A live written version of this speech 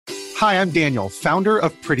Hi, I'm Daniel, founder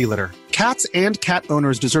of Pretty Litter. Cats and cat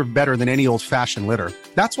owners deserve better than any old-fashioned litter.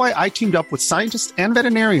 That's why I teamed up with scientists and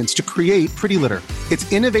veterinarians to create Pretty Litter.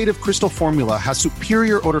 Its innovative crystal formula has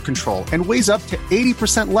superior odor control and weighs up to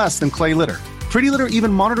 80% less than clay litter. Pretty Litter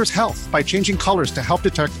even monitors health by changing colors to help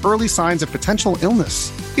detect early signs of potential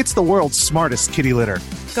illness. It's the world's smartest kitty litter.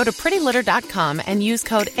 Go to prettylitter.com and use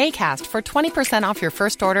code ACAST for 20% off your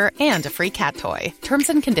first order and a free cat toy. Terms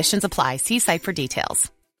and conditions apply. See site for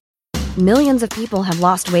details. Millions of people have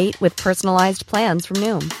lost weight with personalized plans from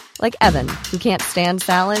Noom. Like Evan, who can't stand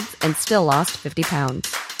salads and still lost 50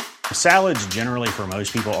 pounds. Salads generally for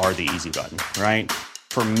most people are the easy button, right?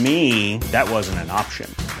 For me, that wasn't an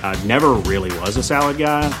option. I never really was a salad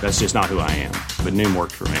guy. That's just not who I am. But Noom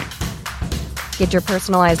worked for me. Get your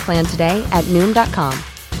personalized plan today at Noom.com.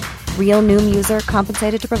 Real Noom user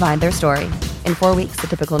compensated to provide their story. In 4 weeks, the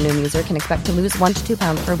typical Noom user can expect to lose 1 to 2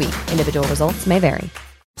 pounds per week. Individual results may vary.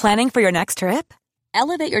 Planning for your next trip?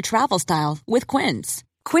 Elevate your travel style with Quince.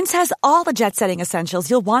 Quince has all the jet-setting essentials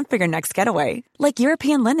you'll want for your next getaway, like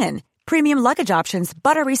European linen, premium luggage options,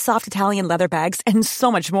 buttery soft Italian leather bags, and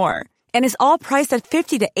so much more. And is all priced at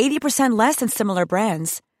 50 to 80% less than similar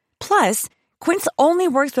brands. Plus, Quince only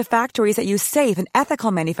works with factories that use safe and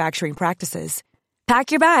ethical manufacturing practices.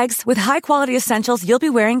 Pack your bags with high-quality essentials you'll be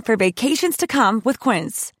wearing for vacations to come with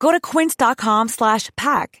Quince. Go to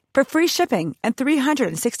quince.com/pack for free shipping and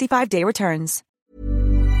 365-day returns.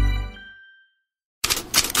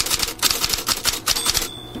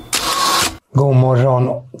 God morgon,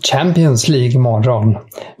 Champions League-morgon.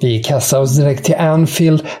 Vi kastar oss direkt till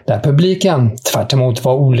Anfield där publiken, tvärt emot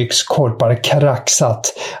vad olyckskorpar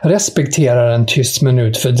kraxat, respekterar en tyst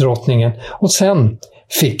minut för drottningen och sen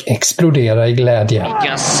fick explodera i glädje.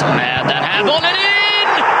 Lyckas med den här bollen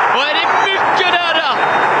in! Och är det mycket nära!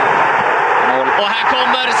 Och här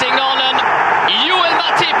kommer signalen. Joel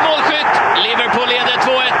Matip målskytt. Liverpool leder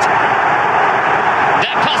 2-1.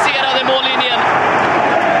 Där passerade mållinjen.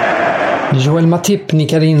 Joel Matip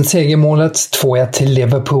nickade in segermålet 2-1 till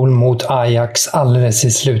Liverpool mot Ajax alldeles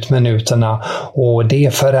i slutminuterna och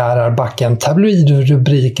det förärar backen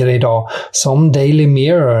tabloidrubriker idag som Daily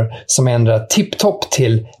Mirror som ändrar tipptopp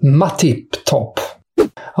till Matip-topp.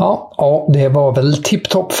 Ja, det var väl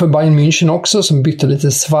tipptopp för Bayern München också som bytte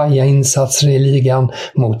lite svaja insatser i ligan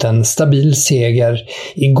mot en stabil seger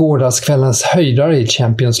i gårdagskvällens höjdare i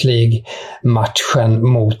Champions League-matchen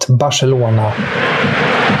mot Barcelona.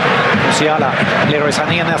 Musiala, Leroy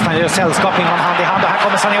Sané nästan gör sällskap med honom hand i hand och här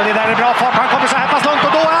kommer Sané och det där är bra fart, han kommer så här pass långt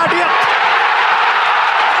och då är det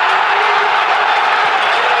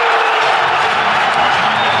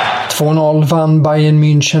 2-0 vann Bayern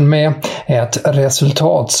München med ett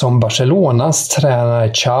resultat som Barcelonas tränare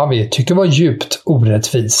Xavi tycker var djupt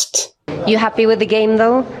orättvist. You happy with the game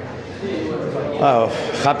though?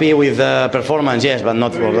 Happy with the performance, yes, but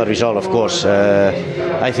not for the result, of course.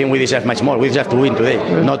 I think we deserve much more. We deserve to win today,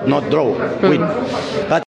 not draw, win.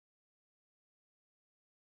 But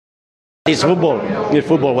it's football. It's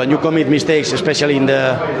football. When you commit mistakes, especially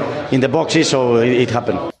in the boxes, so it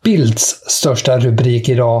happens. Bilds största rubrik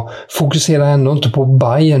idag fokuserar ändå inte på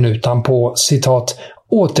Bayern utan på, citat,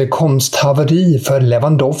 återkomsthaveri för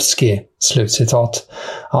Lewandowski, slutcitat.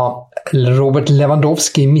 Ja, Robert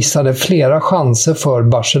Lewandowski missade flera chanser för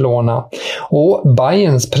Barcelona och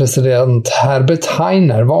Bayerns president Herbert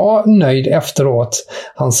Hainer var nöjd efteråt.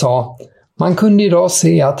 Han sa: man kunde idag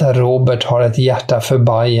se att Robert har ett hjärta för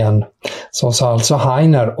Bayern. Så sa alltså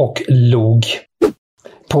Hainer och log.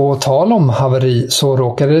 På tal om haveri så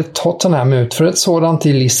råkade Tottenham ut för ett sådant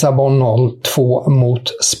i Lissabon 0-2 mot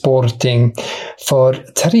Sporting. För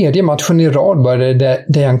tredje matchen i rad började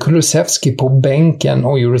Dejan Kulusevski på bänken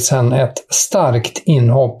och gjorde sedan ett starkt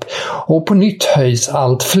inhopp. Och på nytt höjs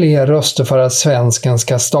allt fler röster för att svensken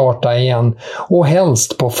ska starta igen och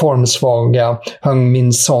helst på formsvaga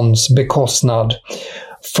Heung-min Sons bekostnad.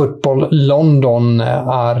 Football London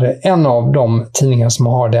är en av de tidningar som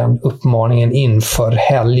har den uppmaningen inför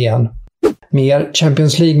helgen. Mer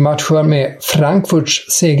Champions League-matcher med Frankfurts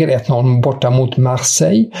seger 1-0 borta mot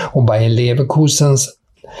Marseille och Bayer Leverkusens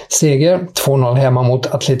seger 2-0 hemma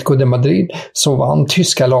mot Atletico de Madrid, så vann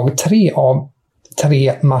tyska lag 3 av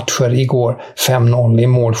 3 matcher igår, 5-0 i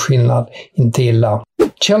målskillnad, inte illa.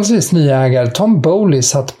 Chelseas nya ägare Tom Bowley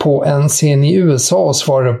satt på en scen i USA och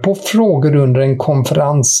svarade på frågor under en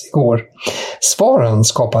konferens igår. Svaren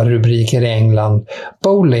skapar rubriker i England.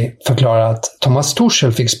 Bowley förklarar att Thomas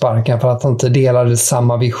Tuchel fick sparken för att han inte delade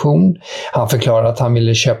samma vision. Han förklarar att han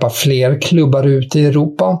ville köpa fler klubbar ute i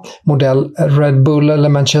Europa, modell Red Bull eller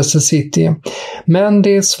Manchester City. Men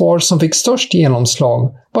det svar som fick störst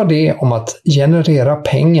genomslag var det om att generera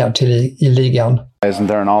pengar i ligan. Isn't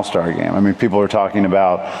there an all-star game? I mean, people are talking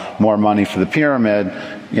about more money for the pyramid.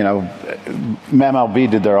 You know, MLB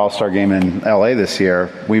did their all-star game in LA this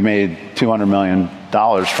year. We made $200 million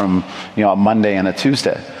from, you know, a Monday and a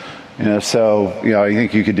Tuesday. You know, so, you know, I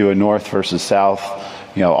think you could do a North versus South,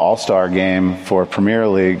 you know, all-star game for Premier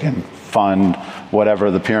League and fund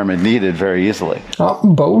whatever the pyramid needed very easily. Ja,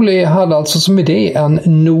 Bowley hade alltså som idé en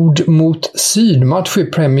nord mot syd-match i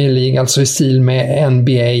Premier League, alltså i stil med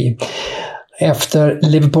NBA. Efter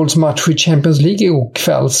Liverpools match i Champions League i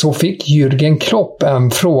kväll så fick Jürgen Klopp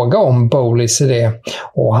en fråga om Bowleys idé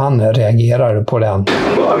och han reagerade på den.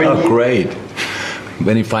 Oh, great.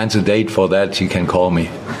 When he finds a date for that, he can call me.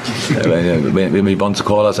 When he wants to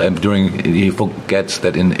call us, he forgets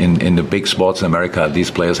that in the big sports in America,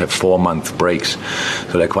 these players have 4-month breaks.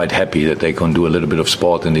 So they're quite happy that they can do a little bit of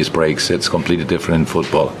sport in these breaks. It's completely different in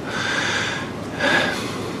football.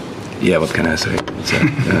 Yeah, what can I say?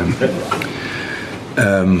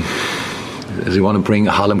 Does he want to bring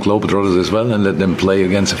Harlem Globetrotters as well and let them play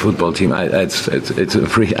against a football team?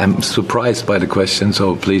 I'm surprised by the question,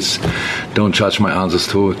 so please don't judge my answers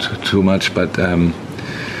too much. But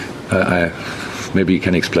maybe you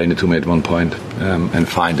can explain it to me at one point and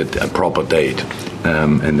find a proper date.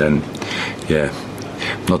 And then, yeah,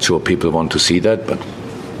 not sure people want to see that, but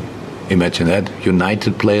imagine that.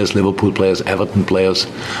 United players, Liverpool players, Everton players,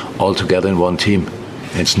 all together in one team.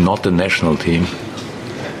 It's not the national team.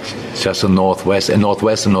 It's just the northwest and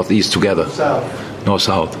northeast together.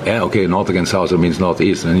 North-south. Yeah, okay, north against south, it means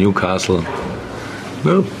northeast. And Newcastle,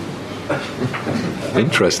 well,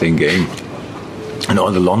 interesting game. And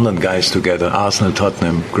all the London guys together, Arsenal,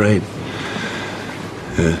 Tottenham, great.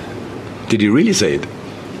 Did you really say it?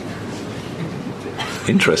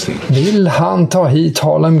 Interesting. Vill han ta hit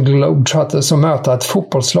Harlem Globetrotters och möta ett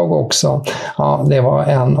fotbollslag också? Ja, det var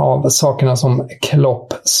en av sakerna som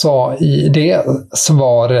Klopp sa i det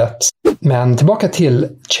svaret. Men tillbaka till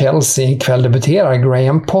Chelsea. Ikväll debuterar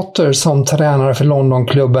Graham Potter som tränare för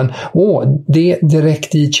Londonklubben och det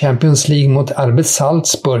direkt i Champions League mot RB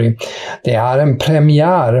Salzburg. Det är en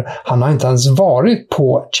premiär. Han har inte ens varit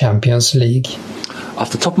på Champions League. Off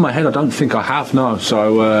the top of my head, I don't think I have, no.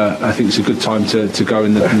 So I think it's a good time to go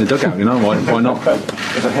in the dugout, you know, why not?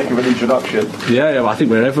 It's a heck of an introduction. Yeah, I think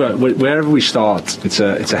wherever we start, it's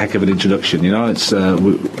a heck of an introduction, you know. It's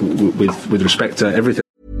with respect to everything.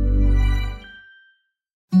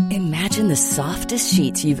 Imagine the softest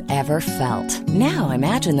sheets you've ever felt. Now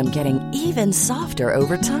imagine them getting even softer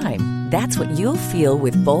over time. That's what you'll feel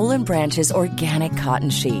with Boll & Branch's organic cotton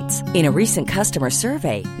sheets. In a recent customer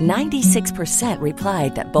survey, 96%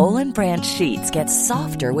 replied that Boll & Branch sheets get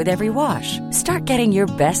softer with every wash. Start getting your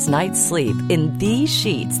best night's sleep in these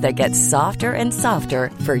sheets that get softer and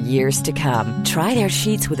softer for years to come. Try their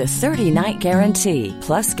sheets with a 30-night guarantee.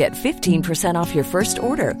 Plus, get 15% off your first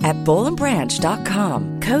order at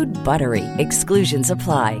bollandbranch.com. Code BUTTERY. Exclusions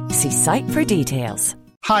apply. See site for details.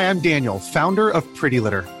 Hi, I'm Daniel, founder of Pretty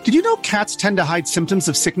Litter. Did you know cats tend to hide symptoms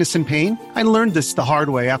of sickness and pain? I learned this the hard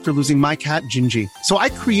way after losing my cat, Gingy. So I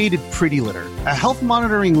created Pretty Litter, a health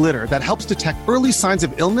monitoring litter that helps detect early signs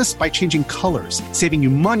of illness by changing colors, saving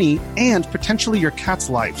you money and potentially your cat's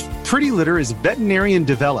life. Pretty Litter is veterinarian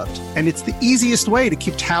developed, and it's the easiest way to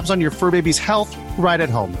keep tabs on your fur baby's health right at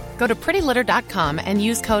home. Go to prettylitter.com and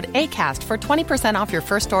use code ACAST for 20% off your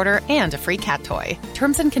first order and a free cat toy.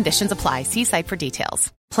 Terms and conditions apply. See site for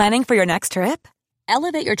details. Planning for your next trip?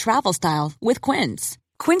 Elevate your travel style with Quince.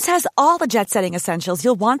 Quince has all the jet-setting essentials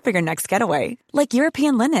you'll want for your next getaway, like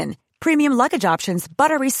European linen, premium luggage options,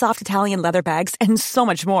 buttery soft Italian leather bags, and so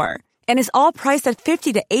much more. And is all priced at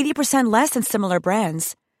 50 to 80% less than similar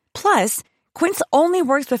brands. Plus, Quince only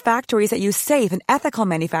works with factories that use safe and ethical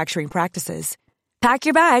manufacturing practices. Pack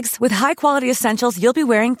your bags with high-quality essentials you'll be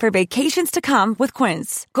wearing for vacations to come with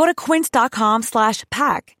Quince. Go to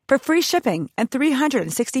quince.com/pack for free shipping and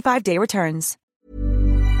 365-day returns.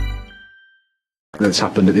 That's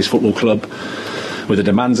happened at this football club, with the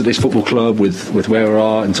demands of this football club, with where we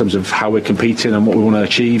are in terms of how we're competing and what we want to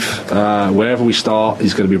achieve. Wherever we start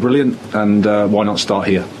is going to be brilliant, and why not start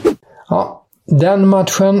here? Ja. Den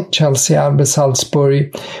matchen, Chelsea, RB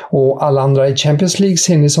Salzburg och alla andra i Champions League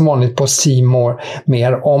ser ni som vanligt på C More.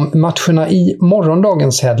 Mer om matcherna i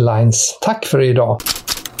morgondagens headlines. Tack för idag!